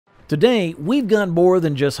Today, we've got more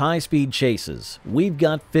than just high-speed chases. We've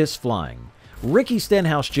got fists flying. Ricky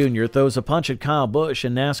Stenhouse Jr. throws a punch at Kyle Busch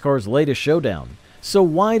in NASCAR's latest showdown. So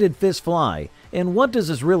why did fists fly, and what does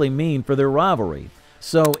this really mean for their rivalry?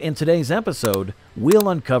 So in today's episode, we'll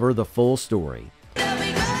uncover the full story.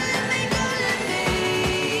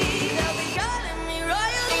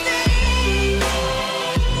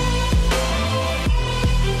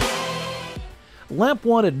 Lap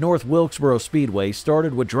 1 at North Wilkesboro Speedway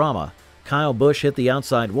started with drama. Kyle Busch hit the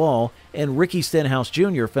outside wall, and Ricky Stenhouse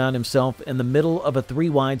Jr. found himself in the middle of a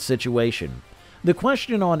three-wide situation. The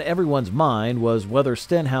question on everyone's mind was whether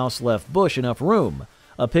Stenhouse left Busch enough room.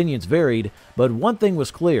 Opinions varied, but one thing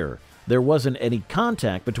was clear: there wasn't any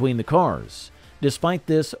contact between the cars. Despite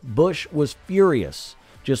this, Busch was furious.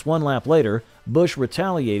 Just one lap later, Busch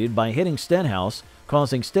retaliated by hitting Stenhouse,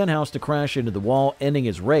 causing Stenhouse to crash into the wall, ending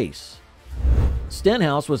his race.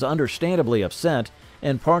 Stenhouse was understandably upset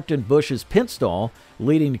and parked in Busch's pit stall,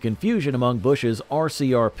 leading to confusion among Busch's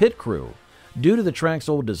RCR pit crew. Due to the track's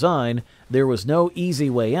old design, there was no easy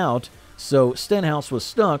way out, so Stenhouse was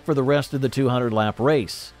stuck for the rest of the 200-lap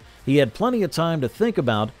race. He had plenty of time to think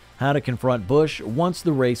about how to confront Busch once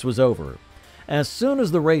the race was over. As soon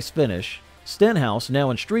as the race finished, Stenhouse,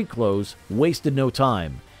 now in street clothes, wasted no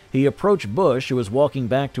time. He approached Busch, who was walking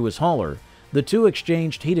back to his hauler. The two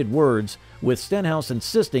exchanged heated words, with Stenhouse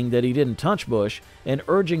insisting that he didn't touch Busch and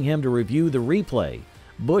urging him to review the replay.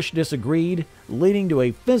 Busch disagreed, leading to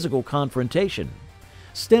a physical confrontation.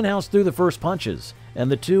 Stenhouse threw the first punches,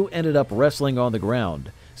 and the two ended up wrestling on the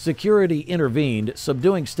ground. Security intervened,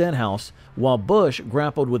 subduing Stenhouse, while Busch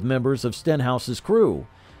grappled with members of Stenhouse's crew.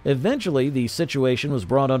 Eventually, the situation was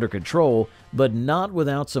brought under control, but not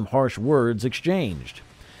without some harsh words exchanged.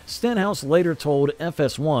 Stenhouse later told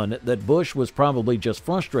FS1 that Busch was probably just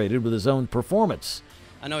frustrated with his own performance.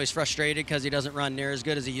 I know he's frustrated because he doesn't run near as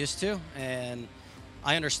good as he used to, and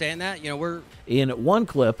I understand that. In one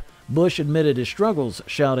clip, Busch admitted his struggles,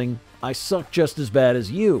 shouting, "I suck just as bad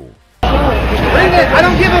as you." Bring it! I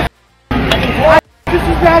don't give a f***! Just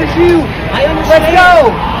as bad as you! I understand. Let's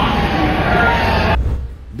go!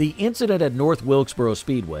 The incident at North Wilkesboro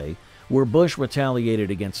Speedway, where Busch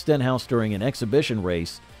retaliated against Stenhouse during an exhibition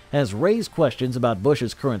race, has raised questions about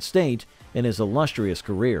Busch's current state in his illustrious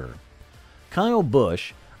career. Kyle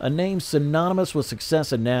Busch, a name synonymous with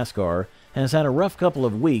success in NASCAR, has had a rough couple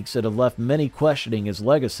of weeks that have left many questioning his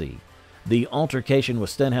legacy. The altercation with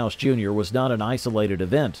Stenhouse Jr. was not an isolated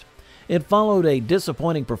event. It followed a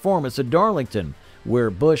disappointing performance at Darlington, where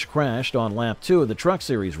Busch crashed on lap 2 of the Truck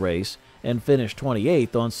Series race and finished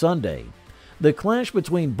 28th on Sunday. The clash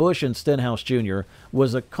between Busch and Stenhouse Jr.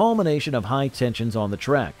 was a culmination of high tensions on the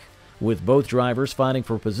track. With both drivers fighting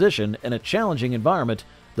for position in a challenging environment,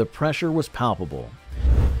 the pressure was palpable.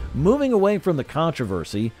 Moving away from the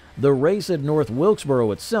controversy, the race at North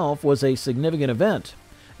Wilkesboro itself was a significant event.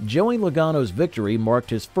 Joey Logano's victory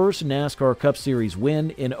marked his first NASCAR Cup Series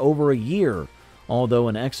win in over a year. Although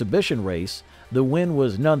an exhibition race, the win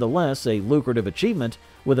was nonetheless a lucrative achievement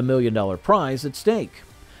with a $1 million prize at stake.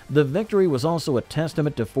 The victory was also a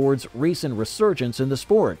testament to Ford's recent resurgence in the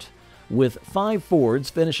sport. With 5 Fords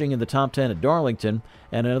finishing in the top 10 at Darlington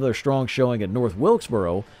and another strong showing at North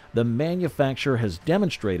Wilkesboro, the manufacturer has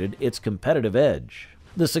demonstrated its competitive edge.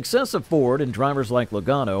 The success of Ford and drivers like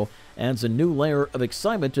Logano adds a new layer of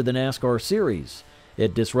excitement to the NASCAR series.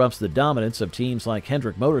 It disrupts the dominance of teams like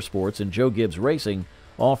Hendrick Motorsports and Joe Gibbs Racing,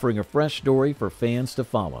 offering a fresh story for fans to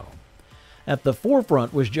follow. At the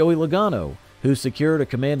forefront was Joey Logano, who secured a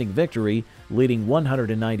commanding victory, leading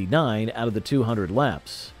 199 out of the 200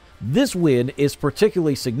 laps. This win is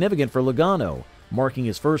particularly significant for Logano, marking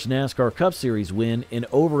his first NASCAR Cup Series win in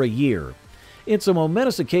over a year. It's a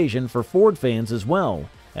momentous occasion for Ford fans as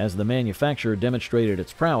well, as the manufacturer demonstrated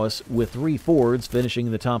its prowess with 3 Fords finishing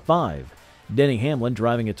in the top 5. Denny Hamlin,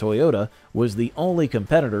 driving a Toyota, was the only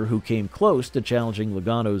competitor who came close to challenging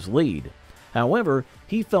Logano's lead. However,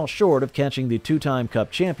 he fell short of catching the 2-time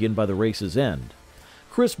Cup champion by the race's end.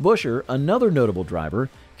 Chris Buescher, another notable driver,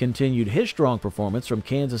 continued his strong performance from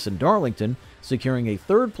Kansas and Darlington, securing a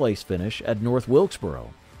 3rd-place finish at North Wilkesboro.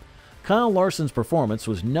 Kyle Larson's performance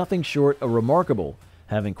was nothing short of remarkable,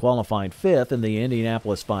 having qualified 5th in the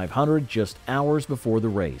Indianapolis 500 just hours before the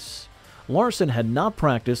race. Larson had not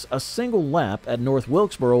practiced a single lap at North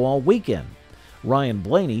Wilkesboro all weekend. Ryan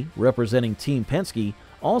Blaney, representing Team Penske,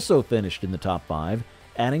 also finished in the top 5,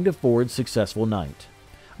 adding to Ford's successful night.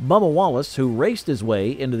 Bubba Wallace, who raced his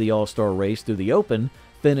way into the All-Star race through the Open,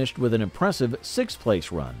 finished with an impressive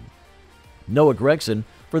 6th-place run. Noah Gragson,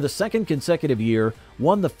 for the 2nd consecutive year,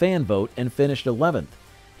 won the fan vote and finished 11th.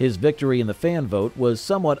 His victory in the fan vote was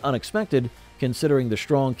somewhat unexpected considering the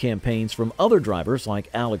strong campaigns from other drivers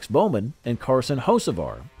like Alex Bowman and Carson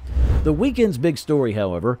Hocevar. The weekend's big story,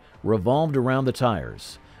 however, revolved around the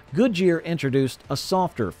tires. Goodyear introduced a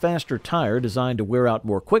softer, faster tire designed to wear out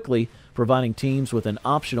more quickly, providing teams with an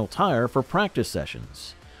optional tire for practice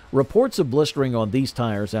sessions. Reports of blistering on these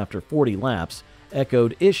tires after 40 laps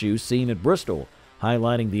echoed issues seen at Bristol,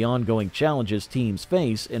 highlighting the ongoing challenges teams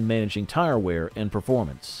face in managing tire wear and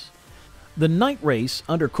performance. The night race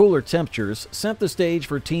under cooler temperatures set the stage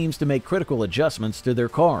for teams to make critical adjustments to their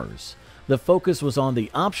cars. The focus was on the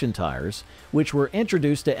option tires, which were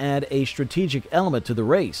introduced to add a strategic element to the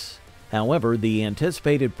race. However, the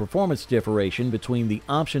anticipated performance differentiation between the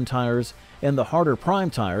option tires and the harder prime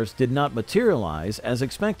tires did not materialize as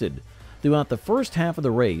expected. Throughout the first half of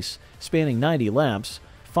the race, spanning 90 laps,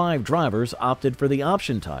 5 drivers opted for the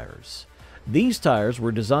option tires. These tires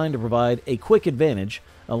were designed to provide a quick advantage,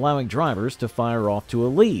 allowing drivers to fire off to a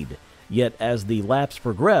lead. Yet as the laps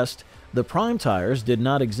progressed, the prime tires did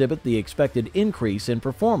not exhibit the expected increase in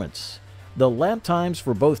performance. The lap times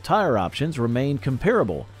for both tire options remained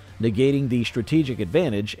comparable, negating the strategic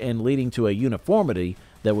advantage and leading to a uniformity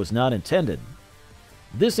that was not intended.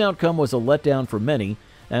 This outcome was a letdown for many,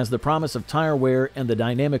 as the promise of tire wear and the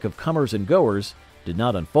dynamic of comers and goers did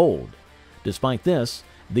not unfold. Despite this,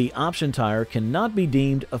 the option tire cannot be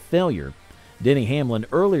deemed a failure. Denny Hamlin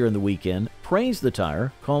earlier in the weekend praised the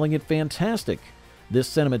tire, calling it fantastic. This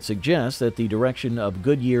sentiment suggests that the direction of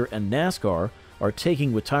Goodyear and NASCAR are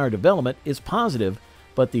taking with tire development is positive,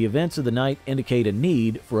 but the events of the night indicate a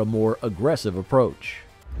need for a more aggressive approach.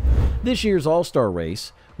 This year's All-Star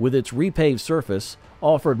race, with its repaved surface,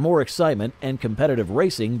 offered more excitement and competitive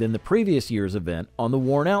racing than the previous year's event on the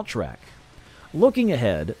worn-out track. Looking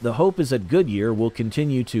ahead, the hope is that Goodyear will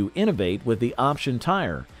continue to innovate with the option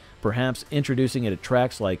tire, perhaps introducing it at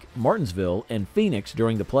tracks like Martinsville and Phoenix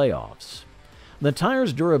during the playoffs. The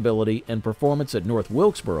tire's durability and performance at North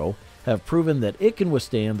Wilkesboro have proven that it can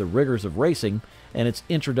withstand the rigors of racing, and its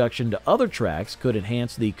introduction to other tracks could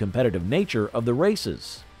enhance the competitive nature of the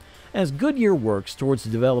races. As Goodyear works towards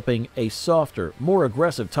developing a softer, more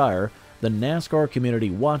aggressive tire, the NASCAR community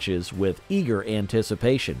watches with eager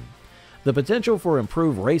anticipation. The potential for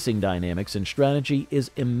improved racing dynamics and strategy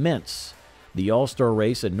is immense. The All-Star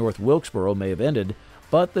race at North Wilkesboro may have ended,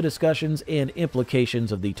 but the discussions and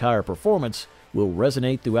implications of the tire performance will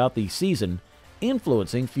resonate throughout the season,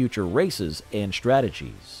 influencing future races and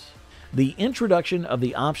strategies. The introduction of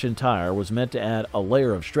the option tire was meant to add a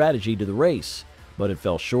layer of strategy to the race, but it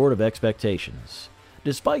fell short of expectations.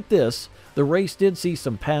 Despite this, the race did see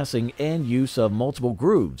some passing and use of multiple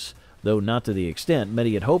grooves, though not to the extent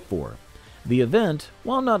many had hoped for. The event,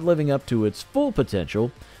 while not living up to its full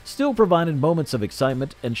potential, still provided moments of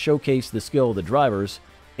excitement and showcased the skill of the drivers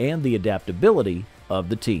and the adaptability of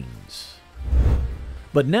the teams.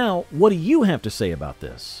 But now, what do you have to say about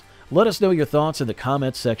this? Let us know your thoughts in the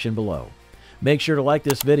comments section below. Make sure to like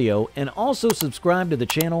this video and also subscribe to the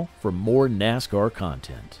channel for more NASCAR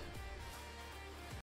content.